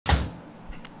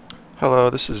Hello,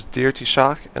 this is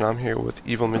drtshock, and I'm here with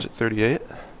Evil Midget 38,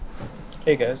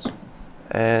 Hey guys.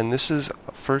 and this is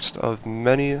first of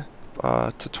many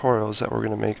tutorials that we're going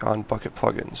to make on Bucket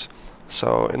plugins.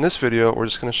 So in this video, we're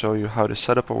just going to show you how to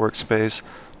set up a workspace,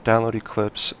 download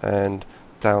Eclipse, and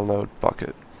download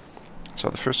Bucket. So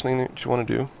the first thing that you want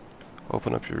to do,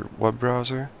 open up your web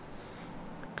browser,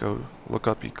 go look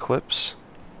up Eclipse,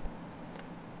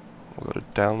 we'll go to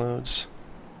Downloads,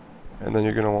 and then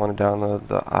you're going to want to download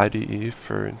the IDE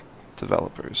for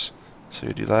developers. So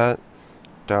you do that,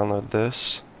 download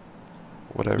this,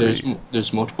 whatever.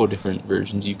 There's multiple different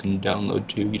versions you can download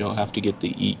too. You don't have to get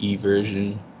the EE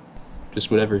version. Just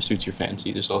whatever suits your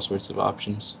fancy. There's all sorts of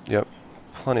options. Yep,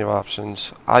 plenty of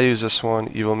options. I use this one.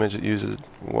 Evil Midget uses.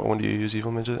 What one do you use,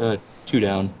 Evil Midget? Two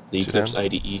down, the Two Eclipse down?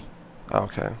 IDE.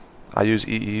 Okay. I use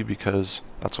EE because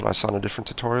that's what I saw in a different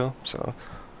tutorial. So,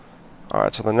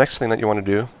 alright, so the next thing that you want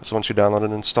to do is once you download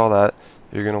and install that,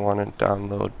 you're going to want to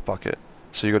download Bucket.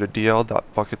 So you go to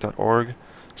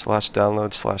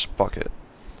dl.bucket.org/download/bucket.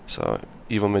 So,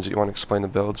 Evil Midget, you want to explain the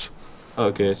builds?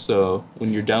 Okay, so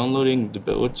when you're downloading the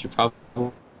builds, you're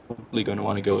probably going to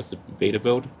want to go with the beta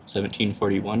build,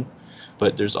 1741.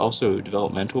 But there's also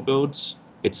developmental builds.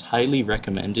 It's highly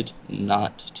recommended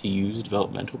not to use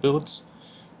developmental builds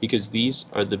because these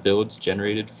are the builds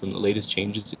generated from the latest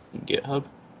changes in GitHub.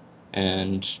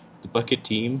 And the Bucket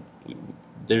team,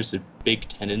 there's a big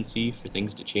tendency for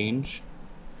things to change.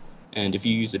 And if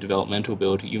you use a developmental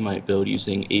build, you might build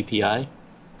using API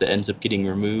that ends up getting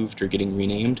removed or getting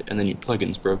renamed, and then your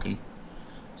plugin's broken.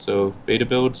 So beta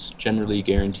builds generally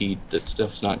guaranteed that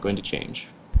stuff's not going to change.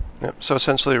 Yep. So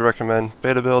essentially recommend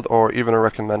beta build or even a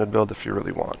recommended build if you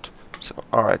really want. So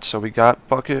alright, so we got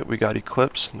Bucket, we got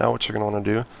Eclipse. Now what you're going to want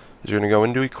to do is you're going to go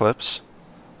into Eclipse.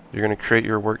 You're going to create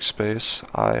your workspace.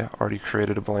 I already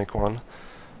created a blank one.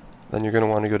 Then you're going to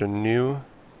want to go to New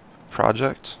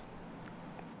Project.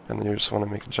 And then you just want to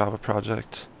make a Java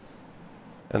project.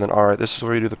 And then alright, this is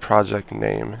where you do the project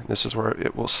name. This is where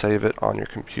it will save it on your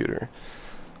computer.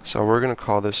 So we're going to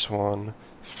call this one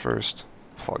First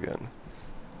Plugin.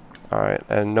 Alright,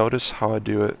 and notice how I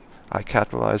do it. I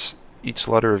capitalize each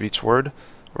letter of each word.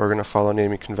 We're going to follow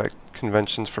naming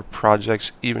conventions for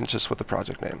projects, even just with the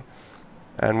project name.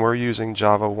 And we're using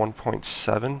Java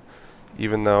 1.7,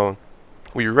 even though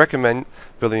we recommend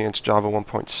building against Java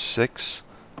 1.6,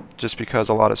 just because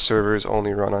a lot of servers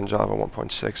only run on Java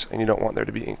 1.6, and you don't want there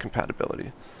to be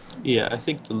incompatibility. Yeah, I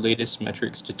think the latest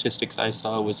metric statistics I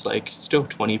saw was like still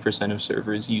 20% of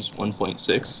servers use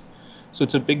 1.6. So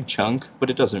it's a big chunk,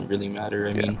 but it doesn't really matter.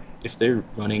 I mean, if they're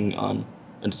running on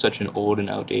such an old and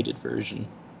outdated version,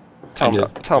 Tell them to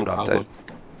update. Tell them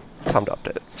to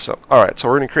update it. So, alright, so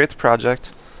we're going to create the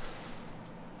project.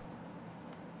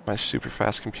 My super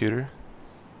fast computer.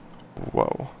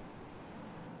 Whoa.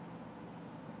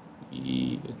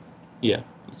 Yeah,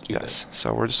 let's do Yes, that.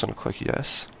 so we're just going to click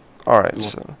yes. Alright,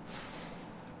 so.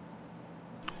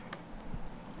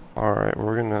 Alright,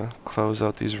 we're going to close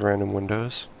out these random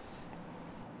windows.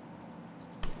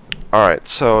 Alright,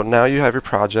 so now you have your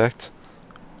project.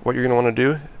 What you're going to want to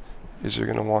do is you're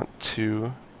going to want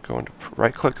to go into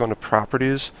right click, go into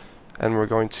properties, and we're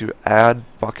going to add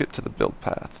Bucket to the build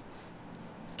path.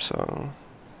 So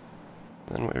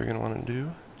then what you're going to want to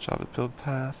do, Java build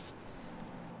path,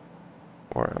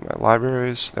 or my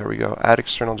libraries, there we go, add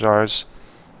external jars,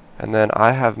 and then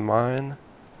I have mine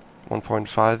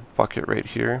 1.5 Bucket right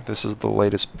here. This is the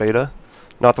latest beta,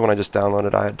 not the one I just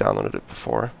downloaded. I had downloaded it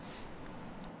before.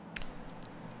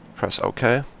 Press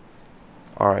OK.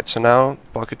 Alright, so now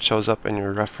Bucket shows up in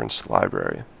your reference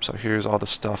library. So here's all the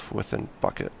stuff within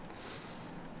Bucket.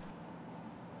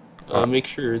 Make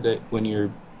sure that when you're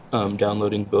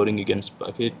downloading building against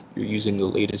Bucket, you're using the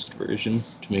latest version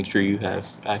to make sure you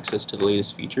have access to the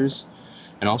latest features.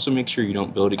 And also make sure you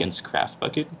don't build against Craft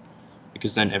Bucket,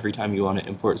 because then every time you want to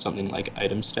import something like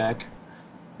item stack,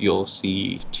 you'll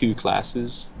see two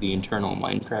classes, the internal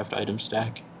Minecraft item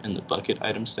stack and the Bucket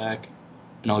item stack.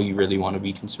 And all you really want to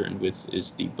be concerned with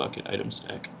is the Bucket item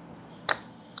stack.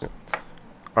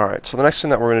 Alright, so the next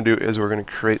thing that we're going to do is we're going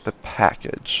to create the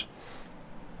package.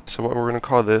 So what we're going to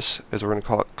call this is we're going to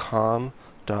call it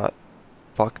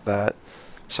com.buckthat.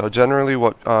 So generally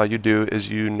what you do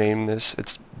is you name this,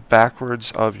 it's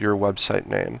backwards of your website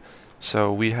name.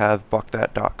 So we have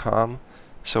buckthat.com,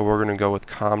 so we're going to go with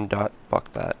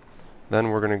com.buckthat. Then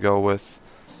we're going to go with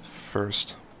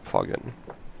first plugin.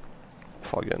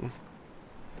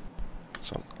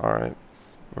 So, alright,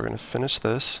 we're going to finish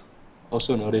this.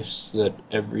 Also notice that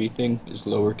everything is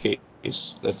lowercase.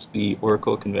 That's the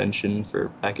Oracle convention for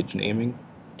package naming.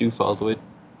 Do follow it.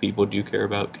 People do care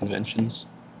about conventions.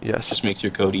 Yes. Just makes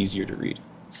your code easier to read.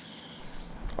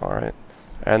 Alright,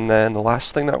 and then the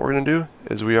last thing that we're going to do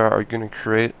is we are going to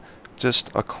create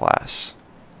just a class.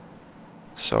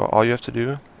 So all you have to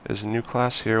do is a new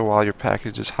class here while your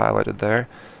package is highlighted there,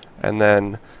 and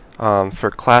then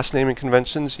for class naming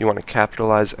conventions you want to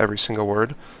capitalize every single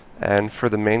word, and for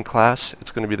the main class it's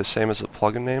going to be the same as the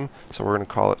plugin name, so we're going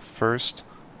to call it first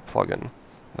plugin.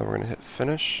 Then we're going to hit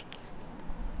finish,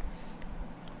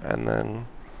 and then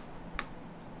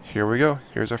here we go.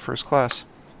 Here's our first class.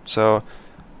 So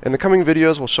in the coming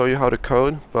videos we'll show you how to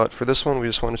code, but for this one we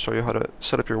just want to show you how to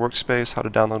set up your workspace, how to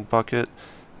download Bukkit,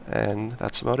 and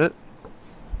that's about it.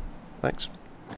 Thanks.